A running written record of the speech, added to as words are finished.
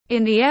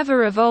In the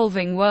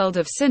ever-evolving world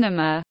of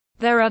cinema,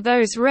 there are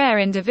those rare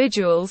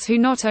individuals who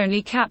not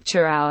only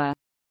capture our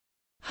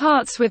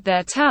hearts with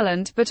their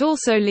talent but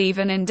also leave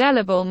an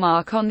indelible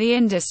mark on the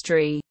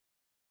industry.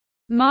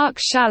 Marc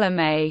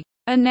Chalamet,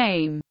 a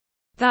name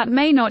that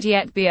may not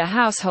yet be a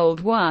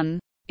household one,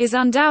 is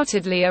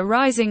undoubtedly a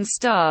rising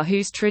star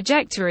whose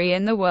trajectory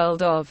in the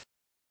world of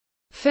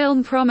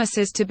film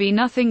promises to be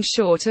nothing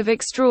short of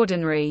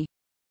extraordinary.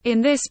 In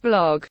this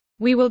blog,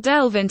 we will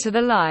delve into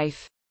the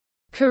life,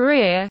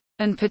 career,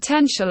 and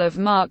potential of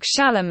Marc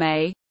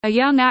Chalamet, a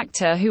young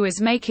actor who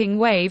is making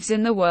waves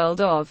in the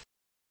world of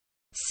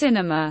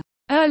cinema.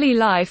 Early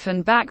life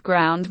and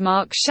background.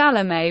 Marc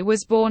Chalamet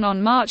was born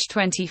on March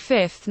 25,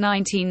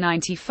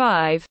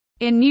 1995,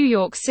 in New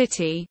York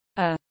City,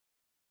 a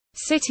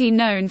city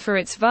known for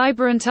its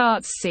vibrant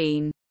arts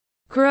scene.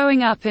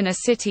 Growing up in a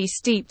city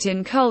steeped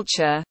in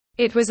culture,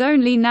 it was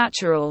only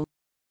natural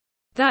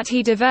that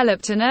he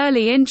developed an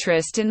early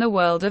interest in the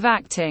world of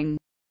acting.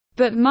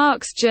 But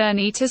Marc's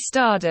journey to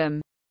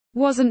stardom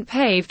wasn't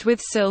paved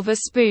with silver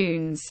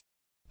spoons.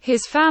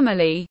 His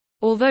family,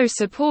 although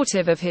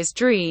supportive of his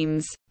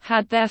dreams,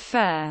 had their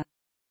fair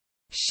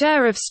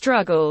share of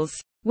struggles,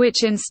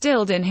 which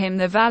instilled in him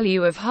the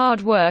value of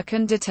hard work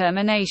and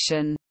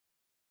determination.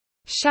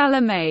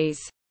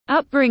 Chalamet's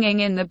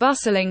upbringing in the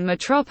bustling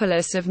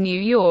metropolis of New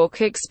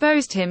York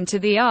exposed him to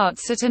the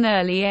arts at an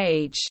early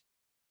age.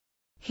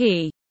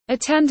 He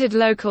attended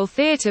local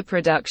theater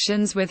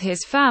productions with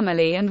his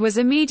family and was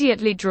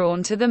immediately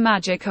drawn to the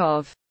magic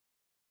of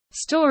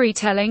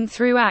storytelling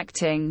through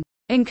acting.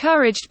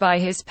 Encouraged by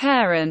his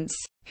parents,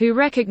 who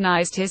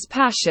recognized his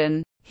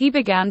passion, he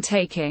began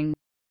taking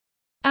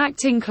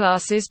acting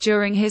classes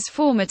during his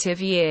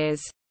formative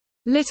years.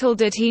 Little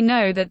did he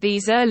know that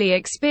these early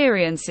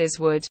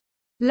experiences would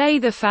lay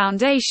the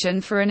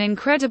foundation for an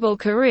incredible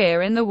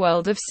career in the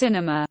world of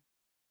cinema.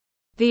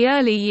 The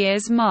early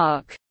years.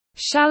 Marc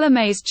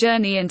Chalamet's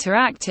journey into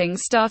acting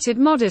started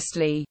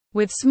modestly,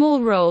 with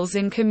small roles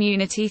in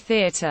community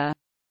theater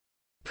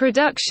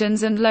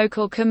productions and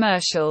local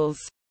commercials.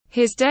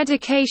 His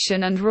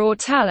dedication and raw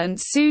talent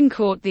soon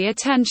caught the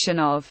attention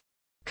of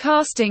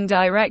casting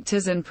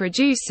directors and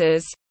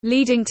producers,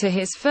 leading to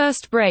his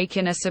first break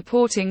in a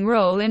supporting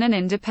role in an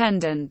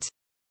independent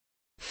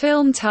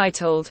film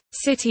titled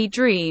City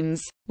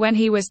Dreams, when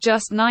he was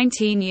just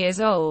 19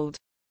 years old.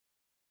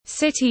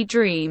 City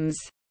Dreams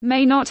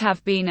may not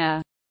have been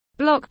a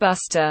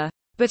blockbuster,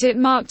 but it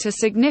marked a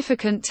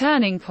significant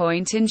turning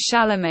point in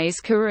Chalamet's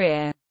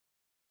career.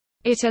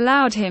 It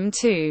allowed him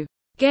to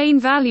gain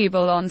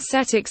valuable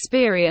on-set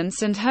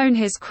experience and hone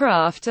his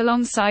craft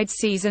alongside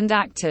seasoned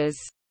actors.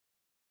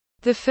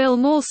 The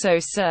film also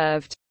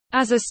served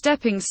as a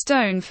stepping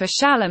stone for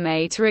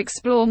Chalamet to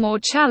explore more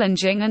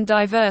challenging and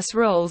diverse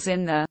roles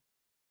in the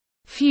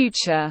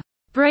future.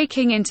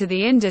 Breaking into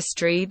the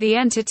industry. The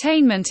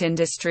entertainment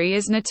industry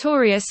is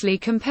notoriously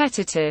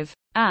competitive,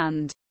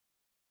 and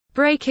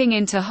breaking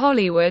into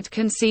Hollywood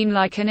can seem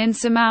like an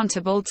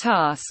insurmountable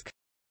task.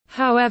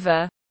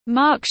 However,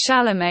 Marc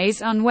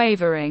Chalamet's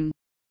unwavering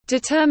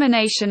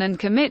determination and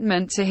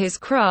commitment to his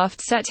craft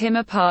set him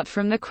apart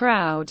from the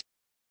crowd.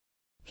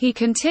 He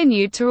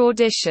continued to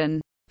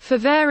audition for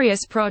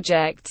various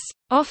projects,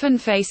 often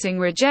facing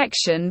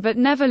rejection but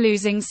never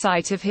losing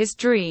sight of his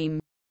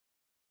dream.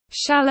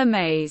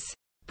 Chalamet's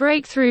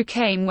breakthrough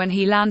came when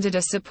he landed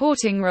a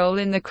supporting role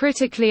in the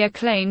critically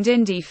acclaimed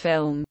indie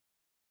film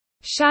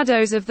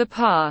Shadows of the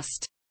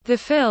Past. The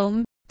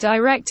film,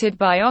 directed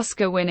by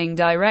Oscar-winning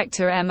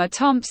director Emma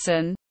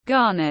Thompson,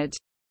 garnered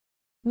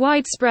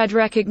widespread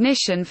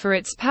recognition for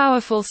its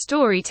powerful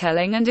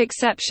storytelling and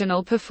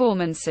exceptional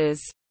performances.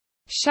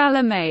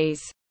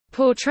 Chalamet's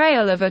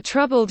portrayal of a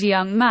troubled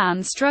young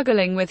man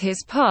struggling with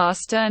his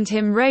past earned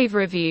him rave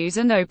reviews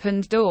and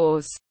opened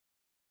doors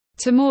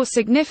to more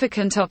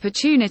significant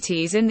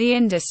opportunities in the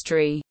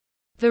industry.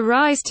 The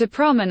rise to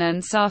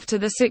prominence. After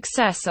the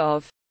success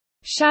of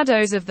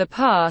Shadows of the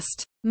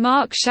Past,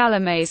 Marc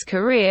Chalamet's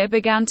career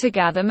began to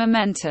gather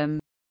momentum.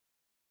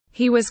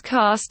 He was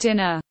cast in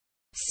a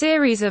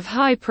series of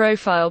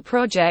high-profile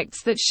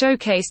projects that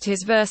showcased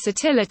his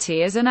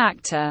versatility as an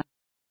actor.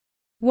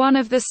 One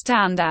of the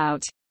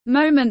standout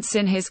moments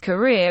in his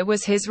career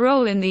was his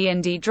role in the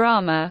indie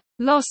drama,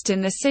 Lost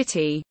in the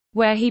City,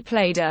 where he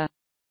played a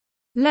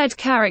lead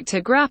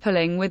character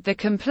grappling with the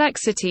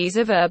complexities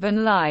of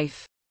urban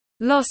life.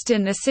 Lost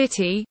in the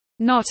City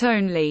not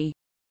only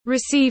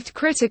received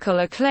critical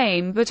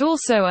acclaim but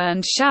also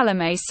earned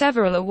Chalamet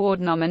several award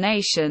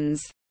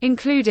nominations,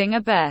 including a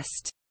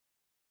Best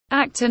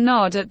Actor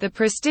nod at the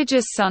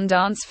prestigious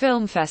Sundance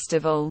Film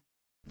Festival.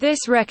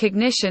 This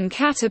recognition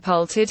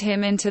catapulted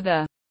him into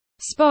the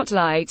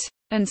spotlight,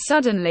 and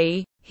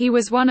suddenly, he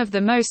was one of the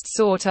most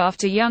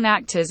sought-after young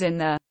actors in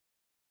the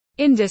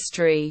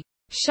industry.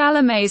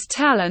 Chalamet's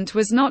talent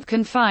was not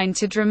confined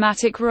to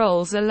dramatic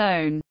roles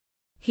alone.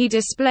 He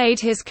displayed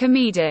his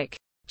comedic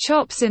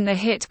chops in the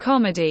hit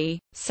comedy,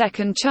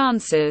 Second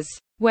Chances,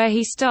 where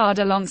he starred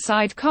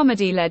alongside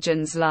comedy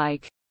legends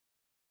like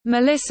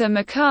Melissa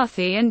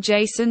McCarthy and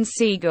Jason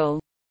Segel.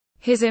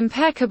 His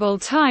impeccable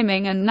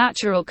timing and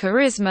natural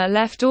charisma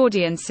left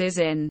audiences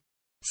in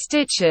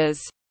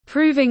stitches,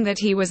 proving that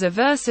he was a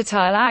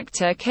versatile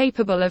actor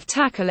capable of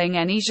tackling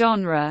any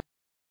genre.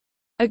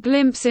 A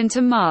glimpse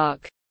into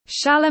Marc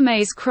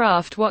Chalamet's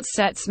craft. What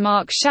sets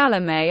Marc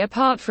Chalamet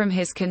apart from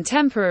his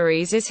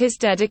contemporaries is his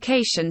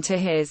dedication to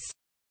his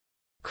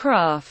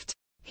craft.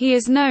 He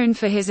is known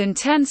for his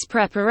intense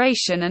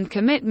preparation and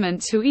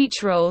commitment to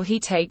each role he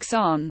takes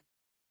on.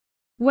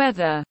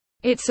 Whether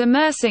it's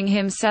immersing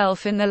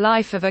himself in the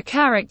life of a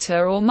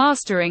character or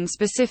mastering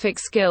specific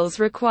skills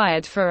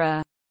required for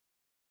a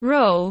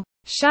role,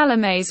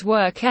 Chalamet's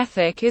work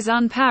ethic is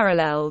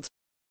unparalleled.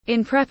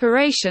 In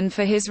preparation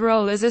for his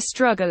role as a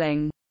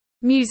struggling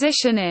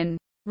musician in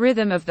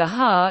Rhythm of the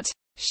Heart,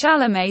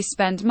 Chalamet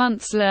spent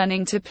months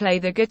learning to play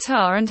the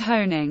guitar and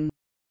honing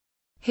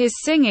his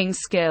singing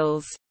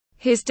skills.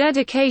 His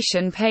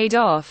dedication paid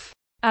off,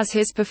 as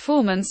his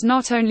performance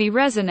not only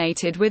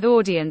resonated with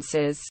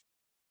audiences,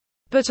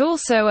 but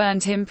also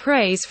earned him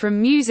praise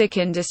from music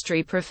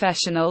industry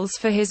professionals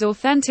for his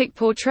authentic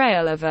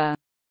portrayal of a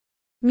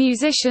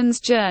musician's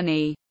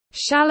journey.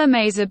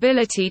 Chalamet's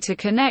ability to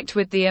connect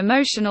with the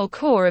emotional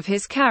core of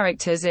his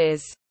characters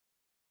is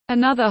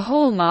another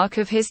hallmark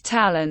of his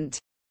talent.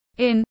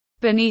 In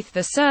Beneath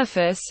the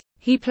Surface,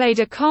 he played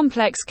a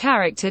complex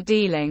character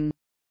dealing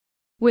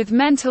with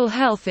mental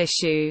health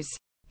issues.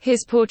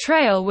 His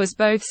portrayal was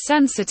both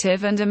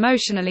sensitive and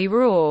emotionally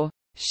raw,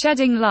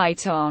 shedding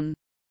light on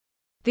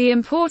the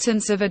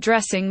importance of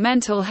addressing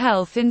mental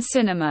health in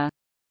cinema.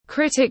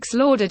 Critics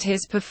lauded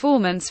his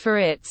performance for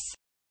its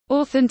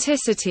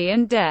authenticity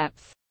and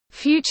depth.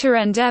 Future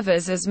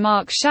endeavors. As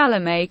Marc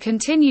Chalamet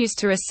continues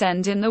to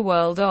ascend in the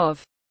world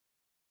of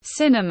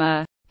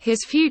cinema,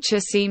 his future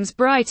seems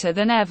brighter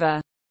than ever.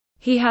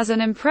 He has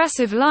an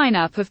impressive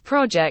lineup of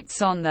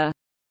projects on the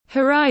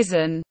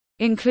horizon,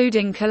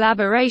 including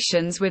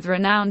collaborations with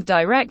renowned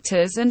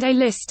directors and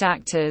A-list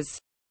actors.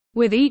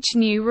 With each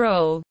new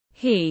role,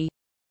 he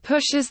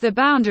pushes the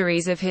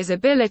boundaries of his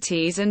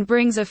abilities and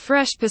brings a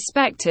fresh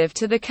perspective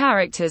to the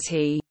characters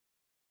he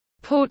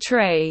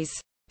portrays.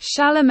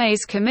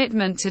 Chalamet's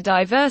commitment to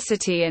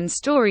diversity in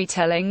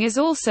storytelling is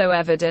also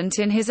evident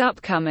in his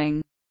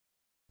upcoming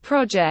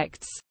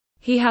projects.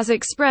 He has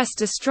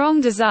expressed a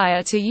strong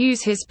desire to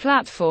use his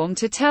platform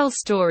to tell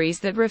stories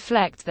that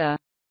reflect the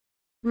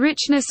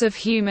richness of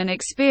human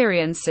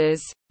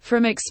experiences,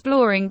 from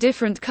exploring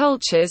different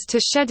cultures to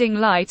shedding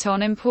light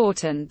on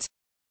important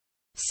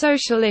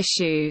social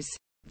issues.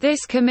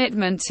 This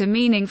commitment to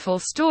meaningful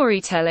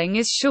storytelling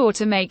is sure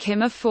to make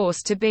him a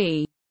force to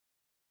be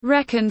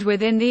reckoned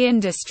with in the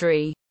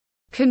industry.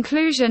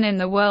 Conclusion. In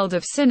the world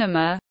of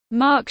cinema,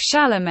 Marc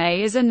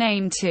Chalamet is a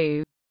name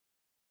to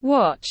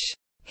watch.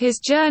 His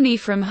journey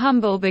from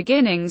humble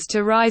beginnings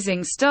to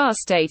rising star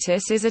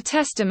status is a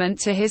testament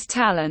to his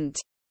talent,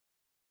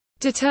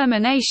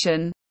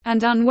 determination,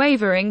 and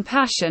unwavering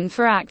passion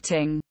for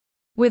acting.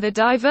 With a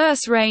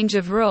diverse range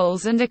of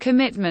roles and a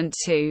commitment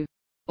to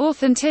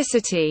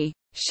authenticity,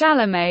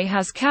 Chalamet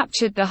has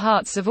captured the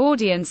hearts of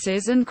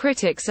audiences and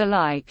critics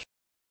alike.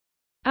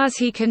 As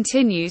he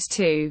continues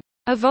to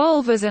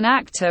evolve as an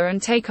actor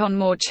and take on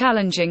more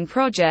challenging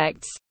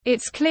projects,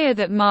 it's clear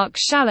that Marc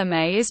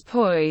Chalamet is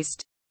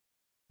poised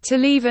to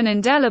leave an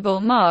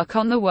indelible mark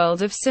on the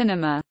world of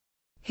cinema.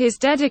 His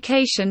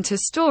dedication to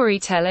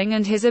storytelling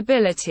and his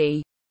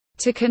ability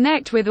to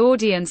connect with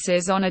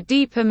audiences on a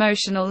deep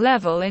emotional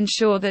level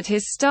ensure that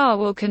his star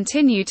will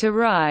continue to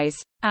rise,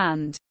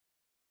 and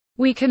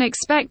we can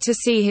expect to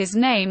see his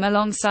name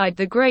alongside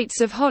the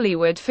greats of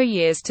Hollywood for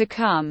years to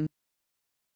come.